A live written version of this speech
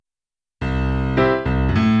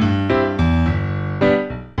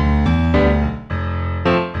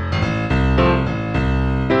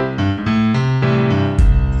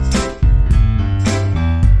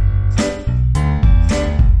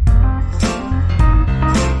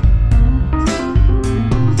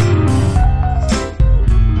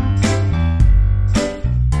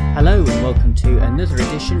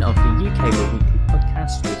edition of the UK Law Weekly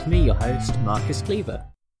podcast with me, your host, Marcus Cleaver.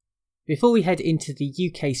 Before we head into the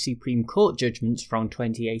UK Supreme Court judgments from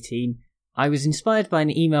 2018, I was inspired by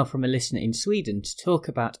an email from a listener in Sweden to talk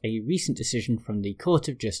about a recent decision from the Court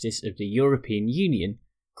of Justice of the European Union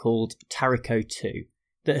called Tarraco 2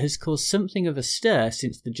 that has caused something of a stir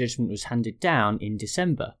since the judgment was handed down in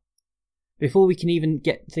December. Before we can even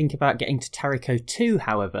think about getting to Tarraco 2,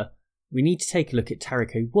 however, we need to take a look at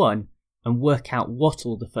Tarraco 1 and work out what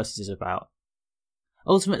all the fuss is about.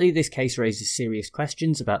 Ultimately, this case raises serious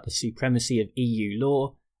questions about the supremacy of EU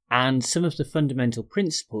law and some of the fundamental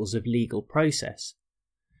principles of legal process.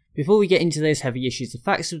 Before we get into those heavy issues, the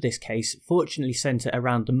facts of this case fortunately centre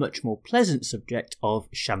around the much more pleasant subject of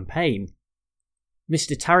champagne.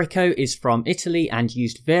 Mr. Tarraco is from Italy and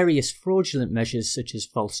used various fraudulent measures such as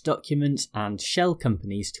false documents and shell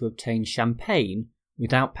companies to obtain champagne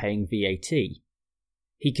without paying VAT.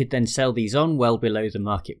 He could then sell these on well below the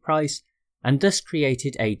market price and thus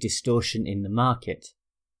created a distortion in the market.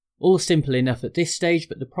 All simple enough at this stage,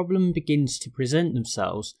 but the problem begins to present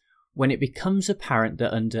themselves when it becomes apparent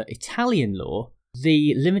that under Italian law,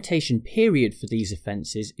 the limitation period for these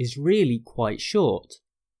offences is really quite short.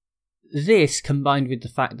 This, combined with the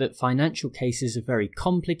fact that financial cases are very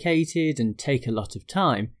complicated and take a lot of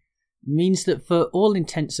time, means that for all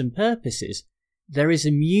intents and purposes, there is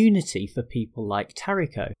immunity for people like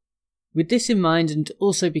Tarraco. With this in mind, and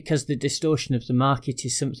also because the distortion of the market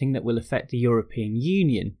is something that will affect the European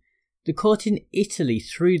Union, the court in Italy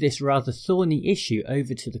threw this rather thorny issue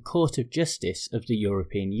over to the Court of Justice of the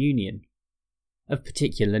European Union. Of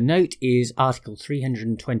particular note is Article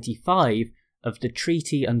 325 of the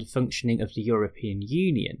Treaty on the Functioning of the European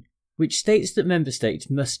Union, which states that member states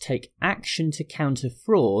must take action to counter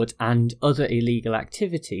fraud and other illegal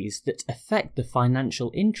activities that affect the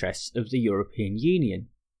financial interests of the European Union.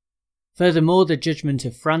 Furthermore, the judgment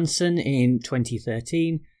of Franson in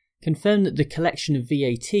 2013 confirmed that the collection of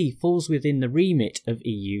VAT falls within the remit of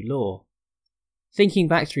EU law. Thinking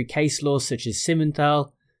back through case laws such as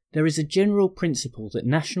Simmenthal, there is a general principle that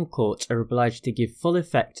national courts are obliged to give full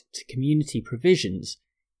effect to community provisions,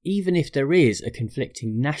 even if there is a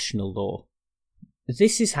conflicting national law.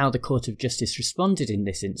 This is how the Court of Justice responded in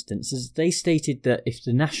this instance, as they stated that if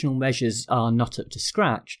the national measures are not up to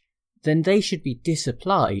scratch, then they should be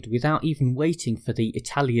disapplied without even waiting for the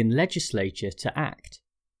Italian legislature to act.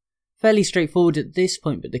 Fairly straightforward at this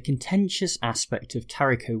point, but the contentious aspect of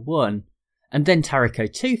Tarraco 1, and then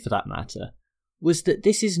Tarraco 2 for that matter, was that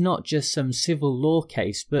this is not just some civil law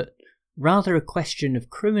case, but rather a question of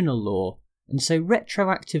criminal law, and so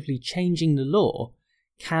retroactively changing the law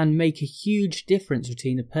can make a huge difference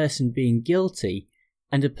between a person being guilty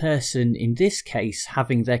and a person, in this case,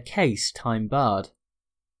 having their case time barred.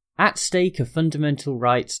 At stake are fundamental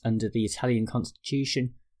rights under the Italian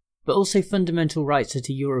constitution, but also fundamental rights at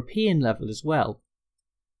a European level as well.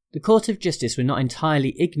 The Court of Justice were not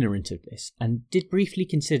entirely ignorant of this and did briefly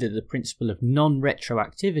consider the principle of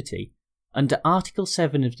non-retroactivity under Article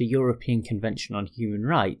 7 of the European Convention on Human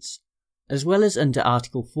Rights, as well as under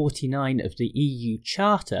Article 49 of the EU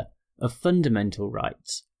Charter of Fundamental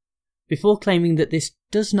Rights, before claiming that this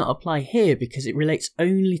does not apply here because it relates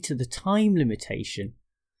only to the time limitation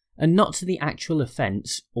and not to the actual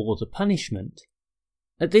offence or the punishment.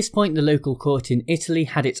 At this point, the local court in Italy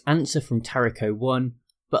had its answer from Tarraco 1,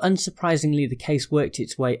 but unsurprisingly the case worked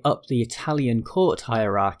its way up the Italian court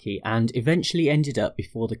hierarchy and eventually ended up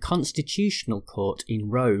before the Constitutional Court in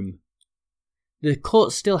Rome. The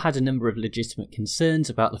court still had a number of legitimate concerns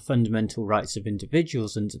about the fundamental rights of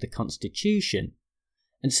individuals under the Constitution,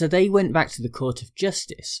 and so they went back to the Court of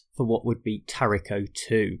Justice for what would be Tarraco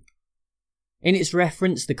 2. In its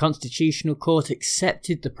reference, the Constitutional Court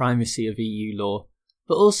accepted the primacy of EU law,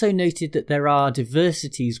 but also noted that there are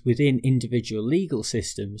diversities within individual legal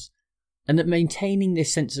systems, and that maintaining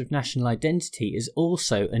this sense of national identity is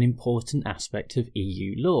also an important aspect of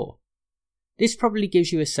EU law. This probably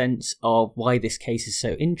gives you a sense of why this case is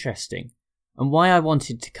so interesting, and why I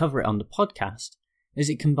wanted to cover it on the podcast, as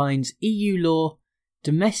it combines EU law,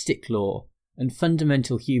 domestic law, and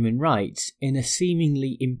fundamental human rights in a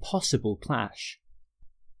seemingly impossible clash.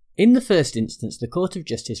 In the first instance, the Court of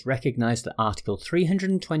Justice recognised that Article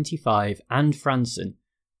 325 and Franson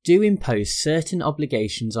do impose certain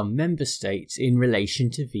obligations on member states in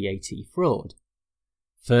relation to VAT fraud.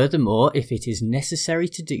 Furthermore, if it is necessary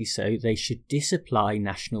to do so, they should disapply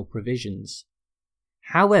national provisions.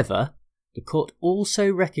 However, the court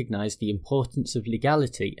also recognised the importance of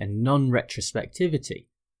legality and non-retrospectivity,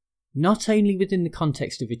 not only within the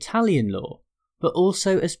context of Italian law, but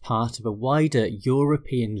also as part of a wider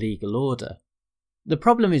European legal order. The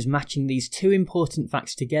problem is matching these two important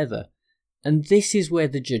facts together, and this is where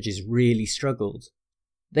the judges really struggled.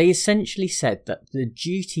 They essentially said that the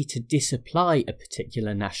duty to disapply a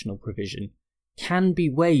particular national provision can be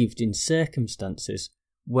waived in circumstances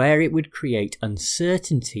where it would create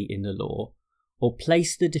uncertainty in the law or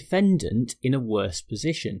place the defendant in a worse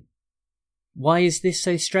position. Why is this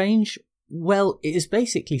so strange? Well, it is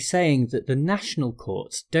basically saying that the national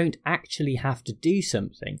courts don't actually have to do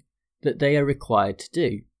something that they are required to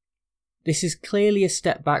do. This is clearly a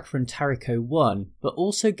step back from Tarraco 1, but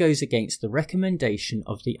also goes against the recommendation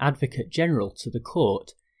of the Advocate General to the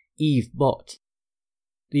court, Yves Bott.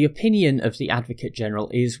 The opinion of the Advocate General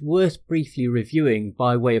is worth briefly reviewing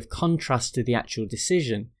by way of contrast to the actual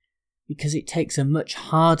decision, because it takes a much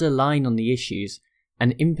harder line on the issues,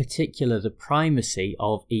 and in particular the primacy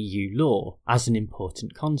of EU law as an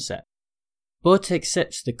important concept. Bott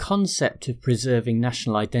accepts the concept of preserving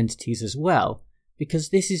national identities as well, because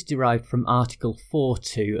this is derived from Article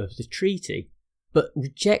 4.2 of the treaty, but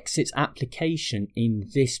rejects its application in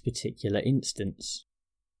this particular instance.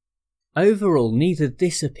 Overall, neither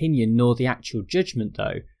this opinion nor the actual judgment,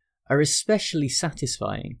 though, are especially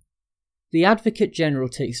satisfying. The Advocate General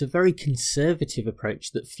takes a very conservative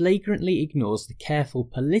approach that flagrantly ignores the careful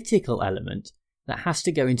political element that has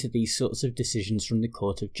to go into these sorts of decisions from the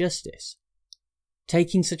Court of Justice.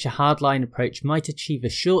 Taking such a hardline approach might achieve a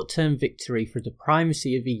short-term victory for the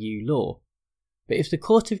primacy of EU law, but if the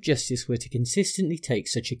Court of Justice were to consistently take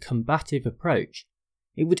such a combative approach,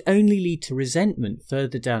 it would only lead to resentment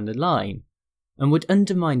further down the line, and would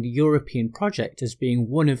undermine the European project as being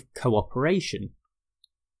one of cooperation.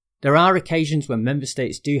 There are occasions when member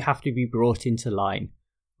states do have to be brought into line,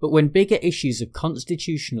 but when bigger issues of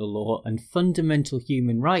constitutional law and fundamental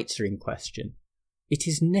human rights are in question, it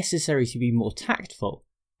is necessary to be more tactful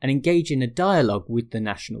and engage in a dialogue with the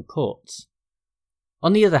national courts.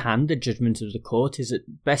 On the other hand, the judgment of the court is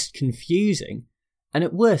at best confusing, and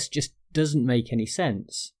at worst just doesn't make any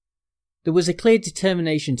sense. There was a clear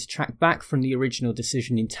determination to track back from the original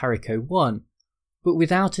decision in Tarraco 1, but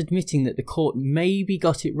without admitting that the court maybe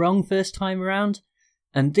got it wrong first time around,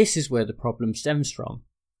 and this is where the problem stems from.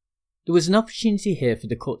 There was an opportunity here for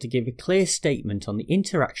the court to give a clear statement on the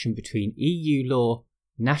interaction between EU law,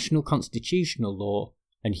 national constitutional law,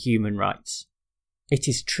 and human rights. It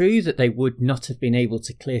is true that they would not have been able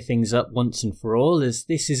to clear things up once and for all, as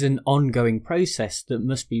this is an ongoing process that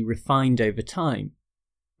must be refined over time,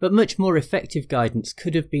 but much more effective guidance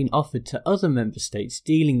could have been offered to other member states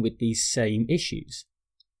dealing with these same issues.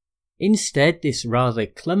 Instead, this rather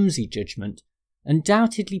clumsy judgment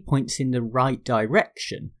undoubtedly points in the right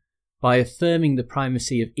direction by affirming the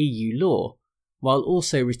primacy of EU law, while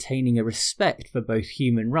also retaining a respect for both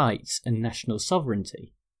human rights and national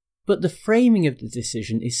sovereignty. But the framing of the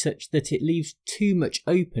decision is such that it leaves too much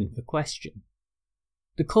open for question.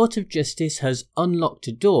 The Court of Justice has unlocked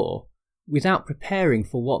a door without preparing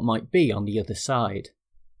for what might be on the other side.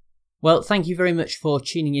 Well, thank you very much for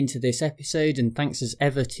tuning into this episode, and thanks as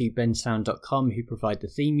ever to bensound.com who provide the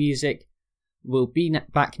theme music. We'll be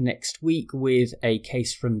back next week with a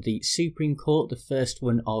case from the Supreme Court, the first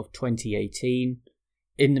one of 2018.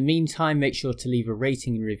 In the meantime, make sure to leave a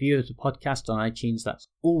rating and review of the podcast on iTunes. That's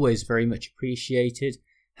always very much appreciated.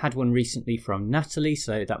 Had one recently from Natalie,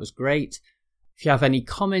 so that was great. If you have any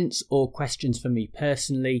comments or questions for me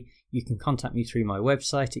personally, you can contact me through my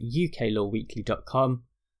website at uklawweekly.com.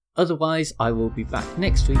 Otherwise, I will be back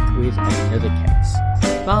next week with another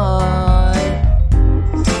case. Bye!